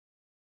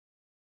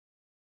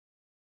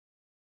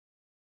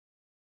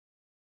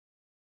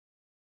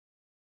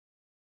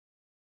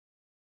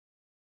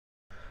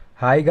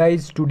Hi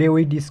guys, today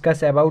we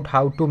discuss about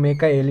how to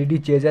make a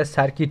LED chaser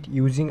circuit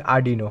using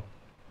Arduino.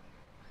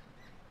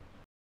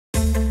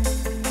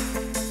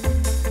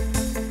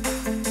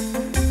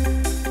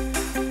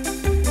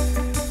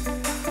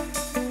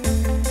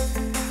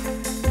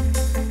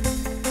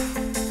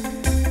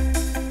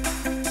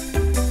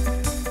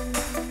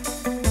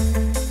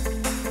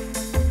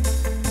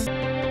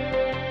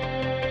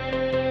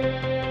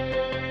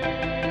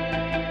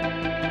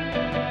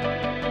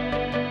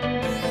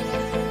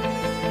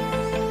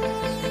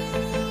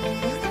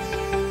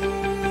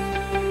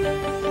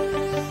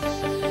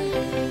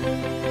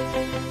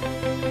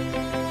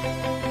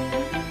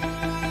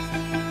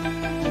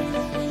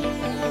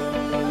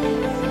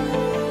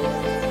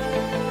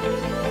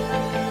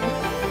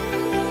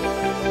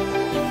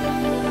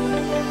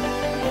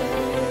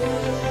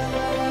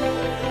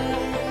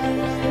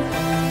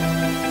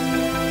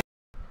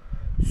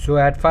 So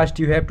at first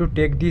you have to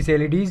take these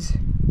LEDs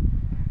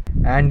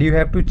and you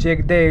have to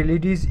check the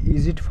LEDs,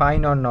 is it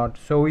fine or not.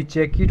 So we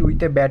check it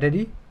with a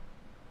battery.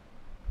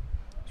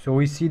 So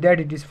we see that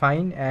it is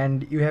fine,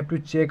 and you have to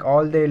check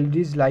all the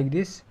LEDs like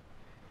this.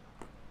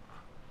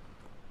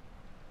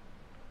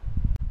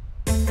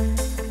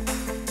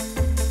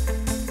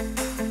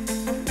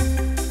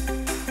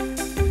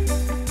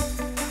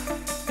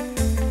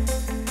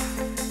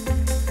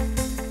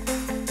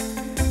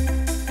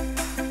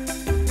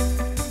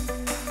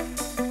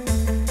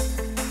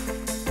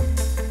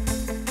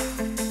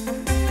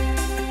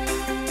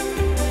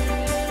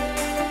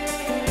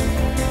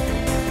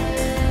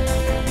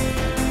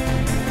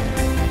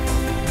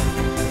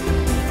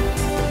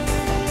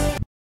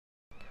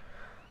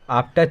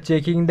 After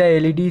checking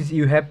the LEDs,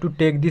 you have to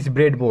take this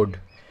breadboard.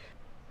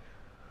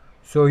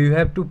 So you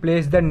have to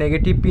place the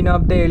negative pin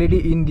of the LED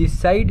in this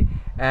side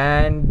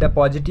and the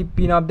positive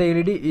pin of the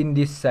LED in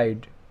this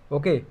side.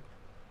 Okay.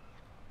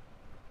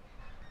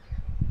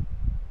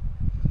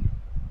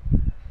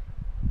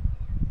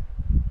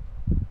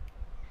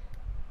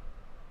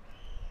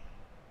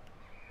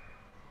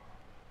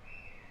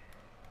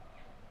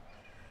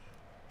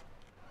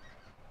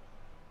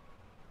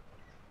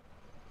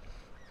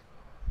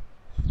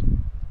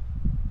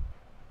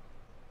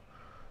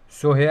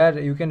 So here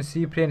you can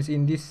see friends,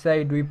 in this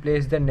side we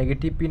place the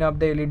negative pin of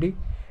the LED,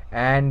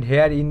 and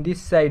here in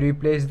this side we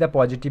place the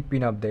positive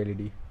pin of the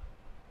LED.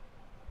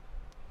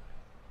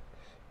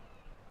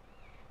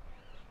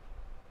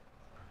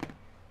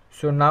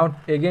 So now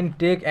again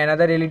take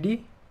another LED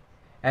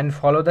and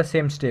follow the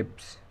same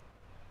steps.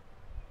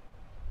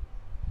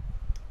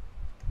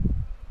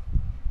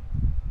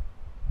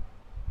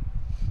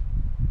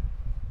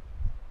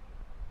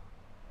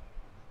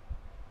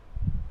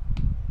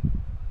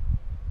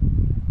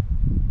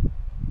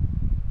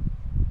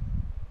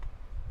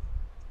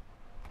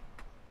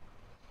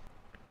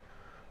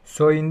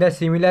 So in the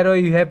similar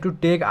way you have to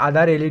take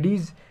other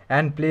LEDs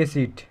and place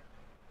it.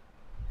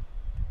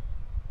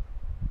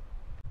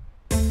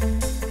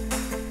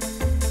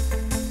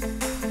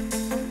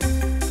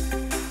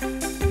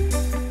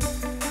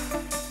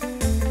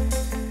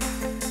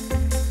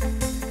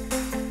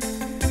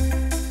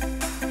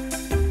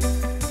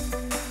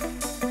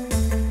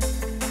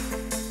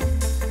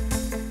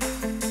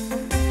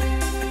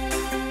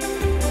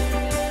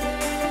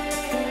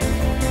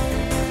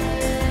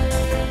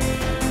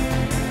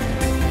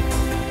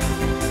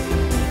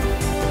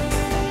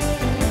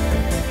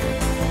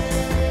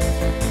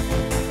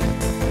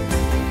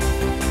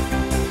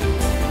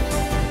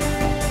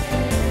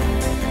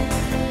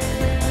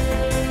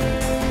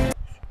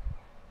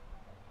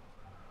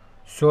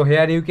 So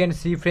here you can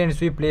see friends,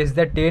 we place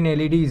the 10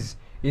 LEDs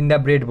in the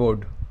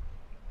breadboard.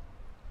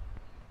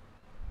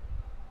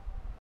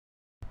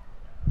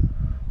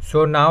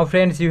 So now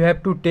friends, you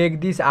have to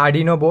take this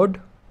Arduino board,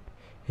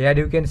 here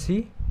you can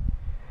see,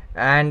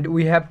 and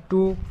we have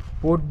to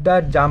put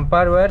the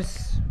jumper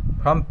wires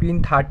from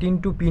pin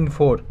 13 to pin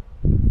 4.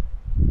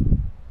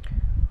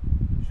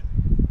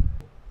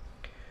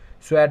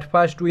 So at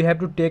first we have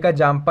to take a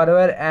jumper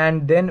wire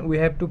and then we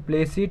have to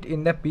place it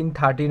in the pin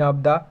 13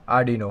 of the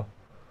Arduino.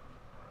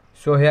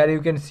 So here you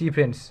can see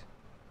friends,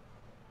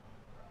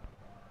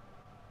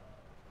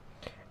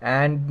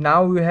 and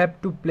now we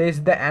have to place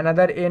the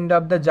another end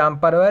of the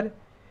jumper wire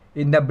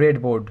in the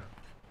breadboard.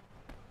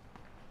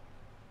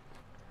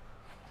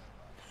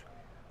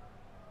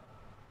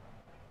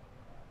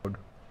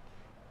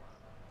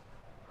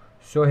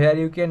 So here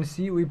you can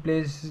see we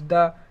place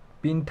the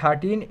pin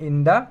 13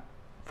 in the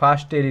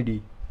first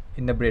LED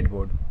in the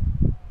breadboard.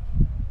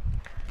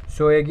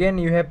 So again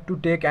you have to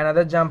take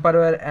another jumper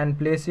wire and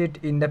place it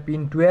in the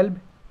pin 12,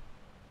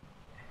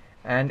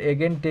 and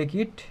again take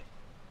it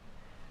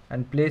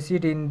and place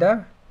it in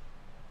the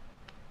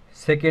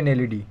second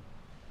LED.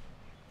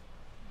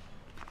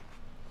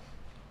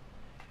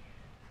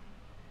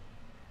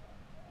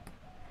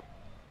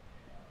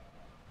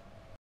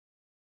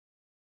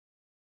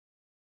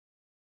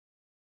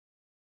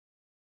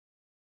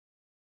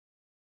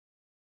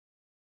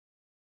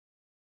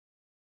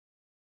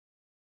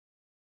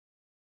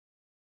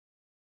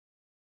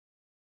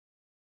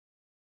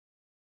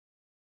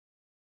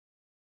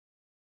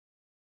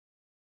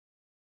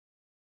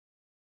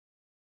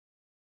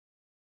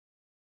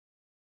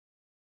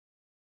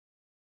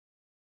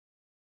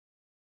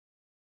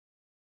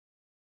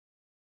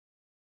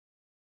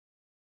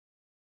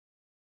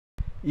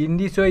 In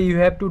this way you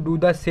have to do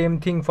the same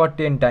thing for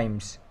 10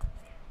 times.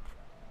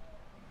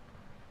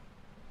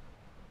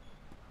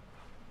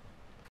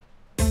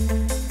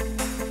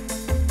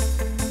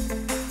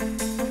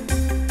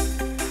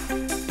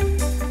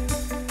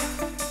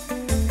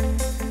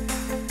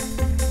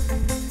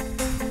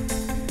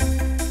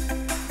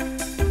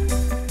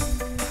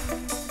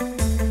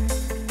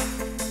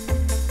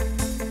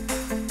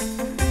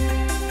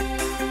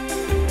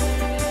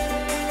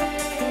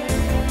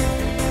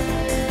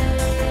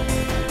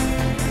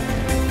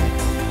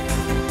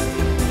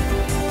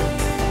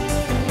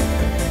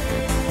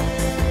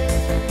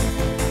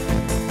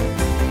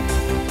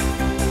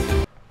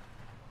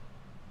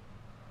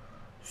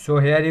 So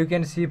here you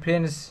can see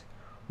friends,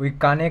 we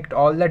connect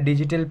all the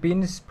digital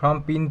pins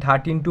from pin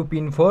 13 to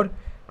pin 4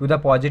 to the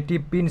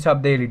positive pins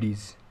of the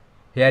LEDs.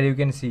 Here you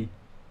can see.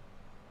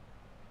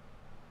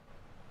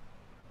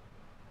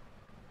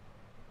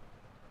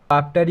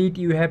 After it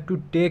you have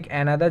to take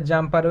another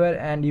jumper wire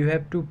and you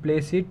have to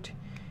place it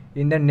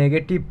in the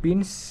negative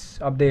pins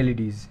of the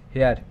LEDs.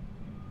 Here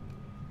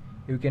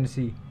you can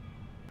see.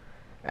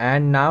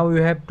 And now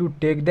you have to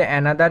take the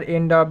another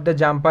end of the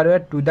jumper wire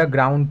to the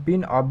ground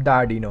pin of the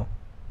Arduino.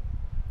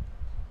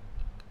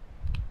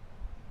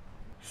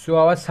 So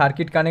our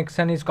circuit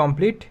connection is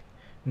complete.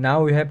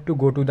 Now we have to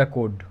go to the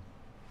code.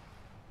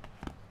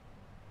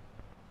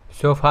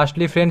 So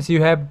firstly friends,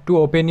 you have to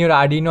open your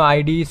Arduino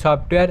IDE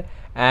software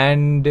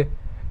and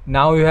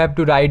now you have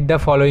to write the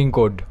following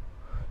code.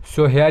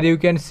 So here you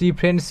can see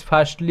friends,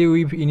 firstly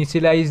we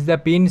initialize the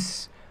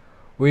pins.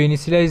 We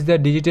initialize the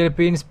digital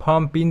pins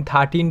from pin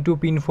 13 to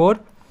pin 4,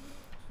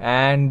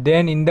 and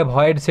then in the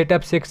void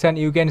setup section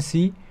you can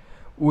see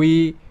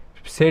we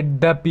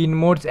set the pin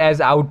modes as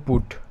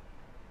output.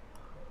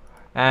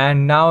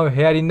 And now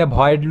here in the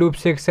void loop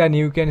section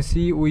you can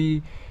see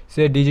we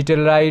say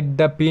digital write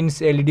the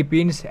pins LED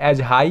pins as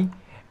high,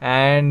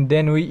 and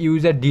then we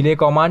use a delay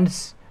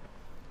commands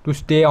to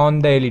stay on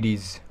the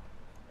LEDs.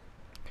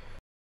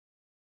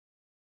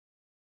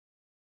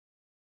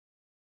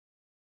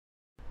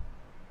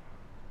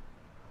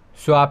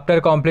 So after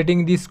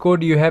completing this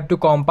code you have to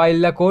compile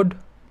the code.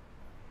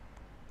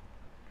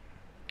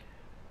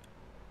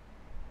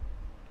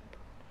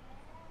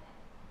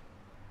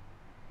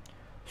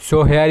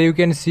 So here you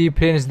can see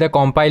friends, the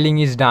compiling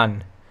is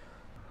done.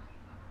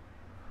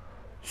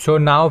 So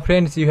now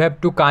friends, you have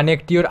to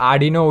connect your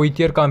Arduino with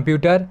your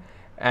computer,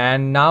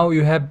 and now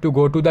you have to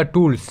go to the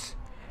tools,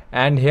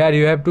 and here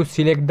you have to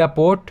select the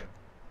port,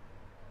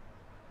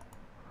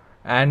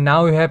 and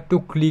now you have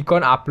to click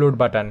on upload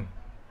button.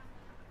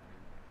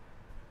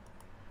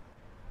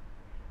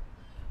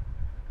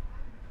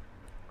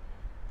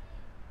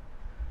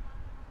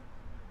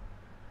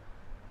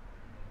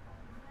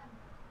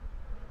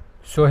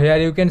 So here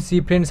you can see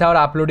friends, our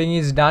uploading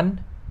is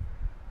done.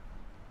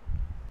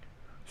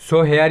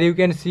 So here you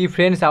can see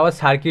friends, our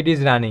circuit is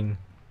running.